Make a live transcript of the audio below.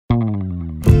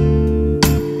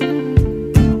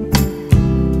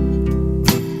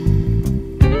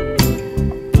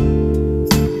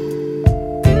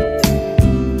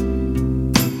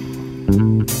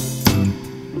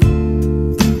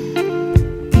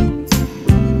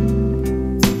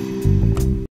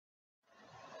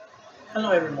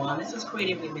This is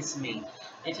Creatively Miss Me,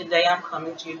 and today I'm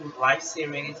coming to you with Life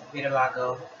Series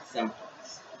Vitiligo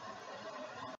Symptoms.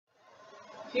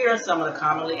 Here are some of the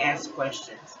commonly asked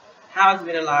questions. How is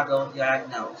vitiligo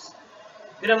diagnosed?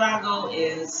 Vitiligo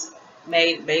is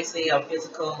made basically of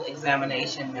physical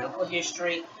examination, medical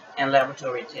history, and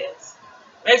laboratory tests.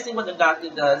 Basically what the doctor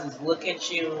does is look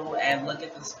at you and look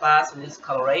at the spots and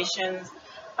discolorations,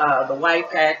 the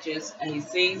white patches, and he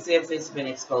sees if it's been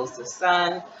exposed to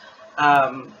sun.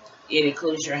 It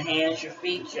includes your hands, your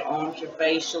feet, your arms, your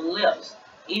face, your lips,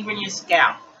 even your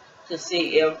scalp, to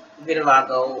see if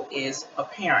vitiligo is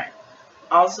apparent.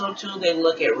 Also, too, they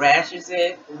look at rashes.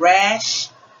 See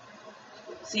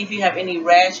if you have any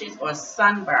rashes or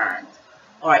sunburns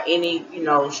or any,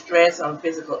 stress on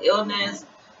physical illness.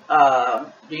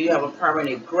 Do you have a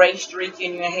permanent gray streak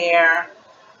in your hair?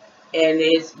 And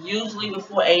it's usually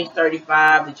before age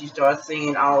 35 that you start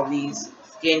seeing all these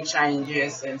skin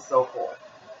changes and so forth.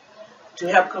 To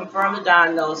help confirm the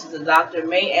diagnosis, the doctor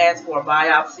may ask for a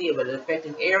biopsy of an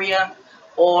affected area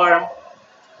or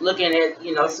looking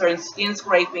at, certain skin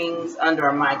scrapings under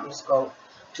a microscope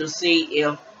to see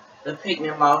if the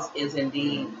pigment loss is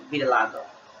indeed vitiligo.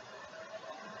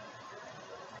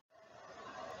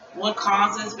 What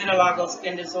causes vitiligo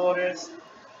skin disorders?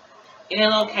 Any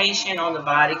location on the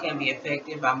body can be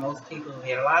affected by most people with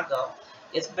vitiligo.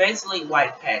 It's basically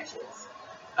white patches.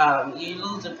 You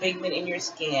lose the pigment in your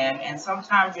skin, and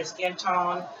sometimes your skin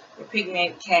tone, your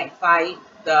pigment can't fight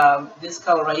the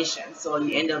discoloration, so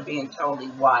you end up being totally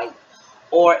white,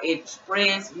 or it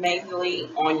spreads mainly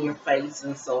on your face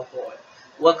and so forth.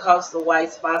 What causes the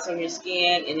white spots on your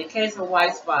skin? In the case of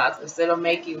white spots, instead of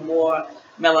making more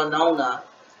melanoma,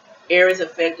 areas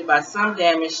affected by some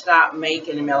damage stop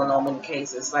making the melanoma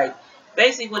cases. Like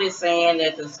basically what it's saying,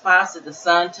 that the spots that the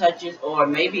sun touches, or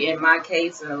maybe in my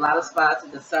case, in a lot of spots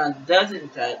that the sun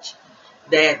doesn't touch,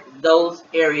 that those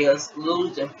areas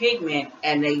lose their pigment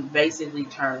and they basically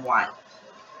turn white.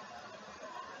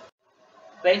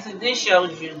 Basically, this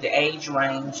shows you the age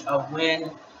range of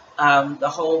when the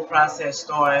whole process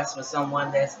starts for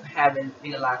someone that's having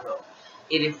vitiligo.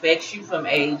 It affects you from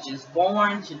ages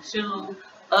born to 2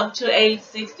 up to age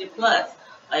 60 plus.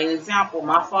 Like an example,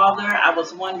 my father, I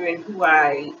was wondering who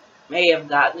I may have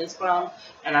gotten this from,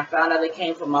 and I found out it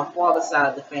came from my father's side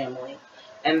of the family.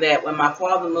 And that when my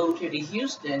father moved here to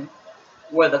Houston,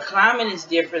 where the climate is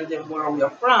different than where we're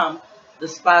from, the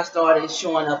spots started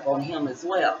showing up on him as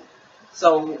well.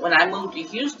 So when I moved to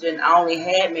Houston, I only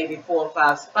had maybe 4 or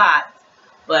 5 spots,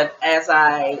 but as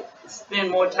I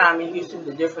spend more time in Houston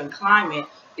with a different climate,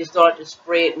 it started to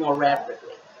spread more rapidly.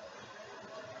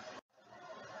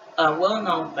 A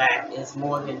well-known fact is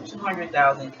more than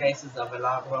 200,000 cases of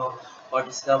vitiligo are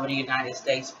discovered in the United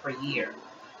States per year.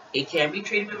 It can be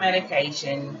treated with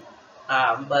medication,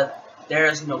 but there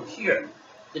is no cure.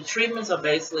 The treatments are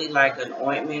basically like an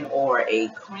ointment or a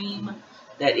cream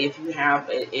that if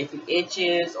it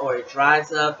itches or it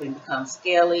dries up and becomes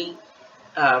scaly,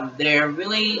 there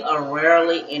really are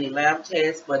rarely any lab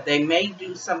tests, but they may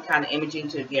do some kind of imaging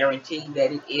to guarantee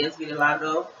that it is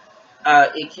vitiligo.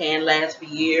 It can last for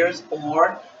years,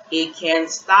 or it can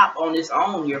stop on its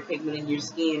own. Your pigment in your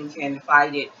skin can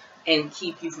fight it and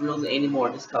keep you from losing any more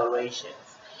discolorations.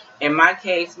 In my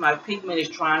case, my pigment is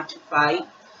trying to fight,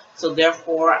 so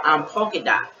therefore I'm polka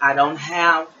dot. I don't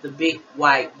have the big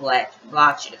white black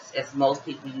blotches as most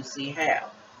people you see have.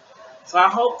 So I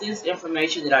hope this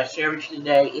information that I share with you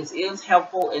today is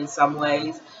helpful in some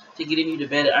ways to getting you to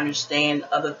better understand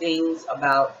other things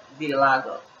about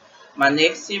vitiligo. My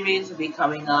next series will be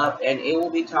coming up, and it will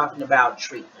be talking about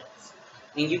treatments.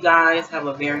 And you guys have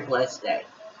a very blessed day.